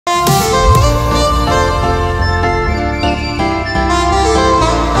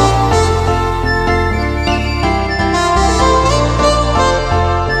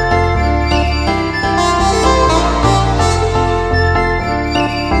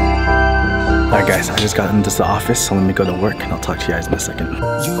Alright guys, I just got into the office, so let me go to work and I'll talk to you guys in a second.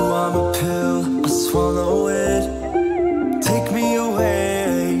 You are a pill, I swallow it. Take me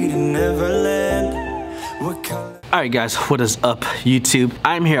away to Neverland. Alright guys, what is up YouTube?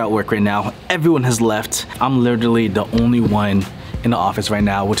 I'm here at work right now. Everyone has left. I'm literally the only one in the office right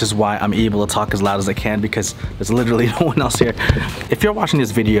now, which is why I'm able to talk as loud as I can, because there's literally no one else here. If you're watching this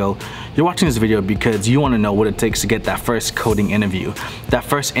video, you're watching this video because you want to know what it takes to get that first coding interview, that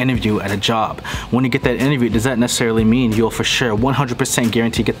first interview at a job. When you get that interview, does that necessarily mean you'll for sure 100%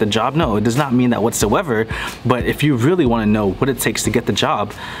 guarantee get the job? No, it does not mean that whatsoever. But if you really want to know what it takes to get the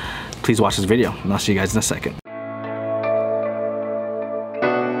job, please watch this video and I'll see you guys in a second.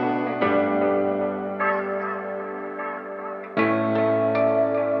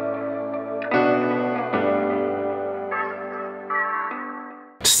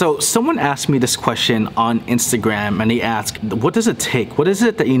 So someone asked me this question on Instagram and they asked, what does it take? What is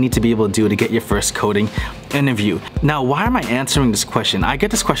it that you need to be able to do to get your first coding interview? Now, why am I answering this question? I get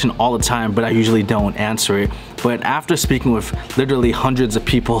this question all the time, but I usually don't answer it. But after speaking with literally hundreds of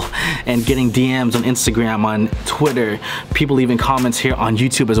people and getting DMs on Instagram, on Twitter, people leaving comments here on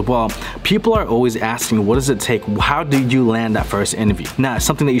YouTube as well, people are always asking, what does it take? How do you land that first interview? Now,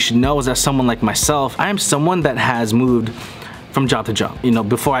 something that you should know is that someone like myself, I am someone that has moved from job to job. You know,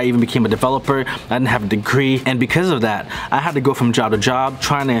 before I even became a developer, I didn't have a degree, and because of that, I had to go from job to job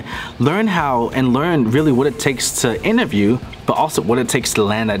trying to learn how and learn really what it takes to interview, but also what it takes to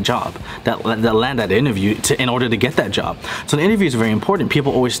land that job, that land that interview in order to get that job. So the interview is very important.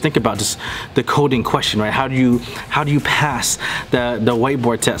 People always think about just the coding question, right? How do you pass the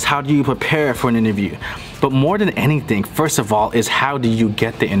whiteboard test? How do you prepare for an interview? But more than anything, first of all, is how do you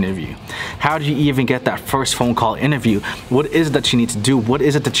get the interview? How do you even get that first phone call interview? What is it that you need to do? What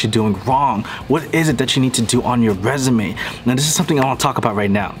is it that you're doing wrong? What is it that you need to do on your resume? Now, this is something I want to talk about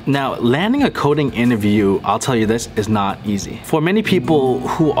right now. Now, landing a coding interview, I'll tell you this, is not easy. For many people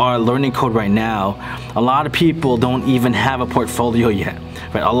who are learning code right now, a lot of people don't even have a portfolio yet.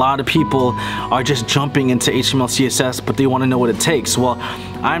 Right? A lot of people are just jumping into HTML, CSS, but they want to know what it takes. Well,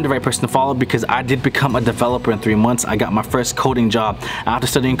 I'm the right person to follow because I did become a developer in 3 months. I got my first coding job after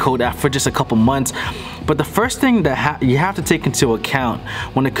studying code for just a couple months. But the first thing that you have to take into account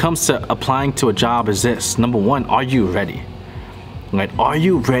when it comes to applying to a job is this. Number one, are you ready? Right? Are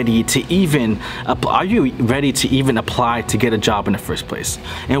you ready to even apply to get a job in the first place?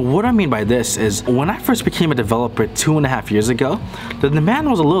 And what I mean by this is, when I first became a developer 2.5 years ago, the demand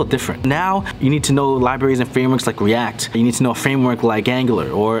was a little different. Now you need to know libraries and frameworks like React. You need to know a framework like Angular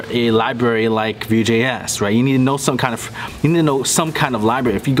or a library like Vue.js, right? You need to know some kind of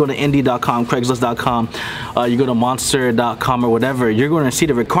library. If you go to Indeed.com, Craigslist.com, you go to Monster.com or whatever, you're going to see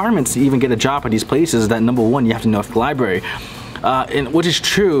the requirements to even get a job at these places. That number one, you have to know the library. And which is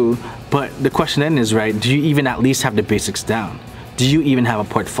true, but the question then is, right, do you even at least have the basics down? Do you even have a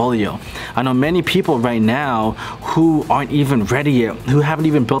portfolio? I know many people right now who aren't even ready yet, who haven't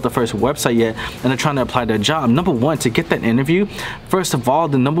even built the first website yet, and they're trying to apply to a job. Number one, to get that interview, first of all,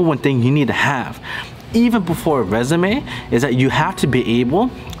 the number one thing you need to have, even before a resume, is that you have to be able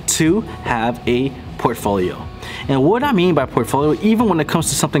to have a portfolio. And what I mean by portfolio, even when it comes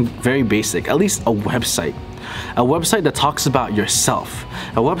to something very basic, at least a website. A website that talks about yourself,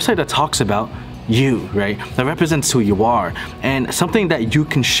 a website that talks about you, right? That represents who you are, and something that you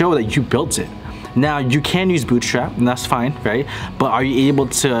can show that you built it. Now, you can use Bootstrap, and that's fine, right? But are you able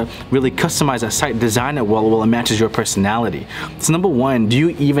to really customize that site, design it well it matches your personality? So number one, do you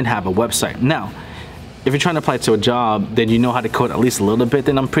even have a website? Now, if you're trying to apply to a job, then you know how to code at least a little bit,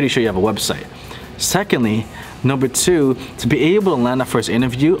 then I'm pretty sure you have a website. Secondly, number two, to be able to land that first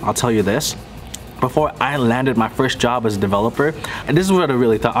interview, I'll tell you this. Before I landed my first job as a developer, and this is what I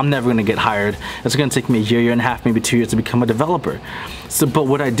really thought, I'm never gonna get hired. It's gonna take me a year and a half, maybe 2 years to become a developer. But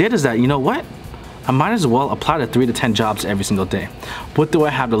what I did is that, you know what? I might as well apply to 3 to 10 jobs every single day. What do I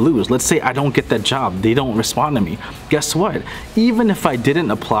have to lose? Let's say I don't get that job, they don't respond to me. Guess what? Even if I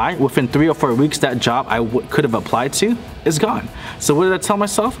didn't apply, within 3 or 4 weeks, that job I could have applied to is gone. So what did I tell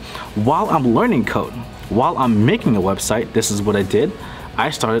myself? While I'm learning code, while I'm making a website, this is what I did. I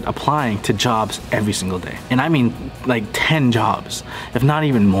started applying to jobs every single day. And I mean like 10 jobs, if not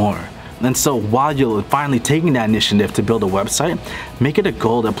even more. And so while you're finally taking that initiative to build a website, make it a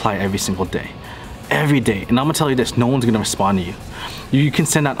goal to apply every single day. Every day. And I'm gonna tell you this, no one's gonna respond to you. You can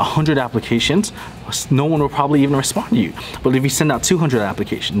send out 100 applications, no one will probably even respond to you. But if you send out 200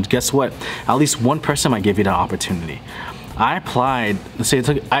 applications, guess what? At least one person might give you that opportunity. I applied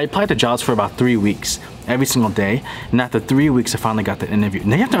to jobs for about 3 weeks, every single day, and after 3 weeks I finally got the interview.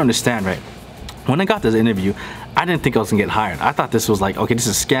 Now you have to understand, right? When I got this interview, I didn't think I was gonna get hired. I thought this was like, okay, this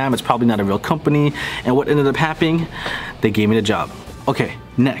is a scam, it's probably not a real company. And what ended up happening, they gave me the job. Okay,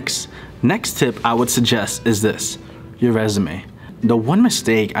 next tip I would suggest is this, your resume. The one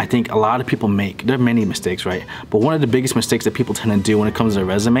mistake I think a lot of people make, there are many mistakes, right? But one of the biggest mistakes that people tend to do when it comes to their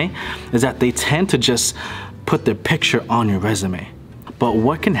resume is that they tend to just put their picture on your resume. But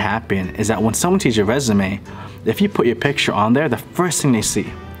what can happen is that when someone sees your resume, if you put your picture on there, the first thing they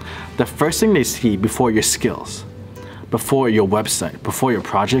see before your skills, before your website, before your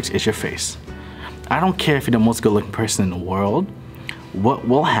projects is your face. I don't care if you're the most good looking person in the world. What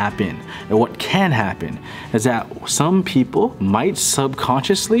will happen, and what can happen, is that some people might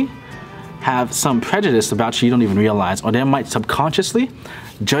subconsciously have some prejudice about you don't even realize, or they might subconsciously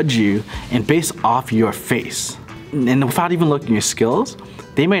judge you and based off your face. And without even looking at your skills,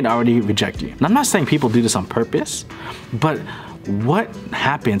 they might already reject you. And I'm not saying people do this on purpose, but what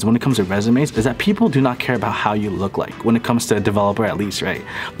happens when it comes to resumes is that people do not care about how you look like, when it comes to a developer at least, right?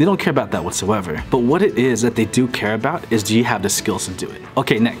 They don't care about that whatsoever. But what it is that they do care about is, do you have the skills to do it?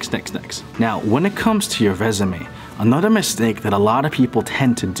 Okay, next. Now, when it comes to your resume, another mistake that a lot of people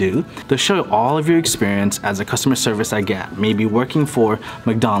tend to do, they'll show all of your experience as a customer service at Gap, maybe working for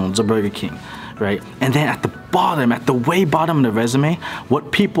McDonald's or Burger King, right? And then at the bottom, at the way bottom of the resume,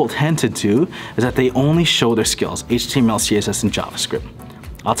 what people tend to do is that they only show their skills, HTML, CSS, and JavaScript.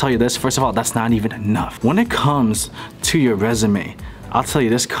 I'll tell you this, first of all, that's not even enough. When it comes to your resume, I'll tell you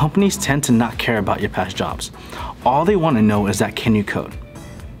this, companies tend to not care about your past jobs. All they want to know is that, can you code?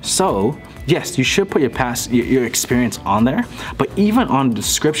 So, yes, you should put your experience on there, but even on the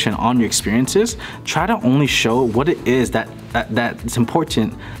description on your experiences, try to only show what it is that's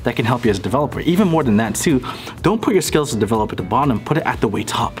important that can help you as a developer. Even more than that too, don't put your skills as a developer at the bottom, put it at the way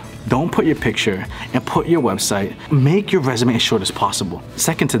top. Don't put your picture and put your website. Make your resume as short as possible.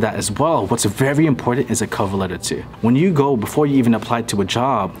 Second to that as well, what's very important is a cover letter too. When you go, before you even apply to a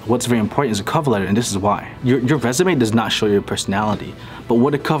job, what's very important is a cover letter, and this is why. Your resume does not show your personality, but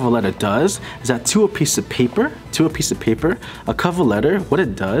what a cover letter does is that to a piece of paper, a cover letter, what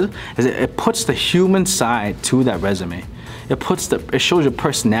it does is it puts the human side to that resume. It shows your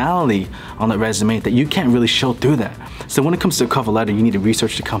personality on the resume that you can't really show through that. So when it comes to a cover letter, you need to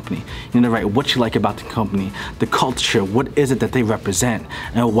research the company. You need to write what you like about the company, the culture, what is it that they represent,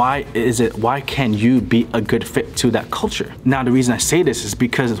 and why can you be a good fit to that culture. Now, the reason I say this is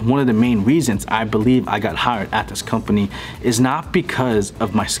because one of the main reasons I believe I got hired at this company is not because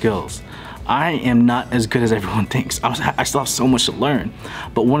of my skills. I am not as good as everyone thinks. I still have so much to learn.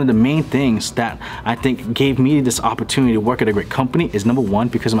 But one of the main things that I think gave me this opportunity to work at a great company is, number one,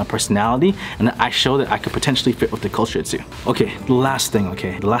 because of my personality, and that I show that I could potentially fit with the culture too. Okay, the last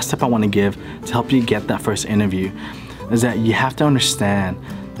tip I want to give to help you get that first interview is that you have to understand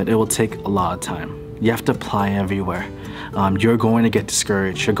that it will take a lot of time. You have to apply everywhere. You're going to get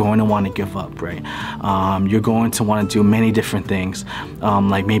discouraged. You're going to want to give up, right? You're going to want to do many different things,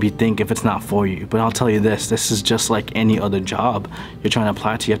 like maybe think if it's not for you. But I'll tell you this is just like any other job you're trying to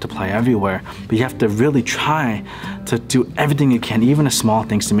apply to. You have to apply everywhere, but you have to really try to do everything you can, even the small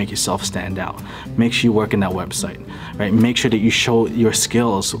things, to make yourself stand out. Make sure you work in that website, right? Make sure that you show your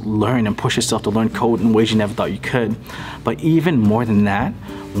skills, learn and push yourself to learn code in ways you never thought you could. But even more than that,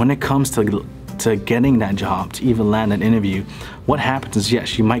 when it comes to getting that job, to even land an interview, what happens is,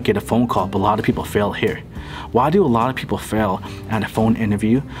 yes, you might get a phone call, but a lot of people fail here. Why do a lot of people fail at a phone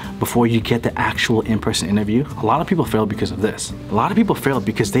interview before you get the actual in-person interview? A lot of people fail because of this. A lot of people fail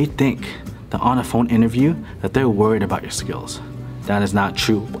because they think that on a phone interview that they're worried about your skills. That is not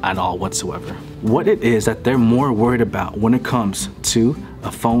true at all whatsoever. What it is that they're more worried about when it comes to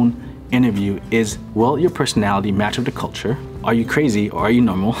a phone interview is, will your personality match with the culture? Are you crazy or are you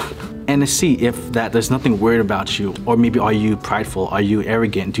normal? And to see if there's nothing weird about you, or maybe are you prideful, are you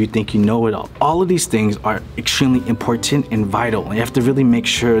arrogant, do you think you know it all? All of these things are extremely important and vital. You have to really make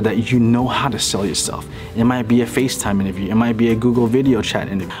sure that you know how to sell yourself. It might be a FaceTime interview, it might be a Google video chat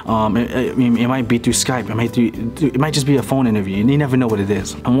interview, it might be through Skype, it might just be a phone interview, and you never know what it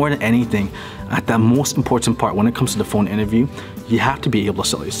is. And more than anything, at the most important part when it comes to the phone interview, you have to be able to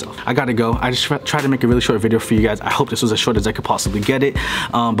sell yourself. I gotta go. I just tried to make a really short video for you guys. I hope this was as short as I could possibly get it.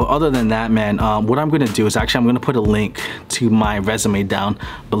 But other than that, man, what I'm gonna do is actually I'm gonna put a link to my resume down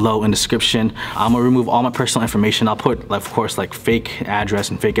below in the description. I'm gonna remove all my personal information. I'll put, of course, like fake address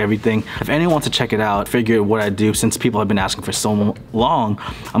and fake everything. If anyone wants to check it out, figure what I do, since people have been asking for so long,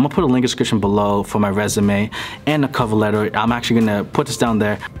 I'm gonna put a link in the description below for my resume and a cover letter. I'm actually gonna put this down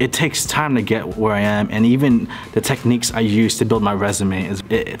there. It takes time to get where I am, and even the techniques I use to build my resume,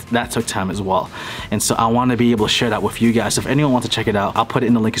 that took time as well. And so I want to be able to share that with you guys. If anyone wants to check it out, I'll put it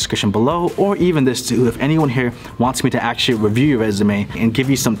in the link in the description description below, or even this too. If anyone here wants me to actually review your resume and give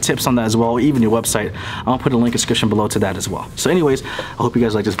you some tips on that as well, or even your website, I'll put a link in the description below to that as well. So anyways, I hope you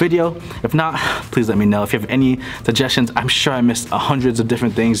guys like this video. If not, please let me know. If you have any suggestions, I'm sure I missed hundreds of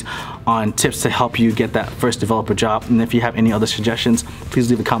different things on tips to help you get that first developer job. And if you have any other suggestions, please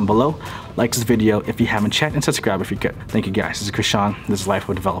leave a comment below. Like this video if you haven't checked, and subscribe if you could. Thank you guys. This is Krishan. This is Life of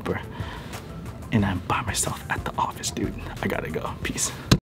a Developer. And I'm by myself at the office, dude. I gotta go. Peace.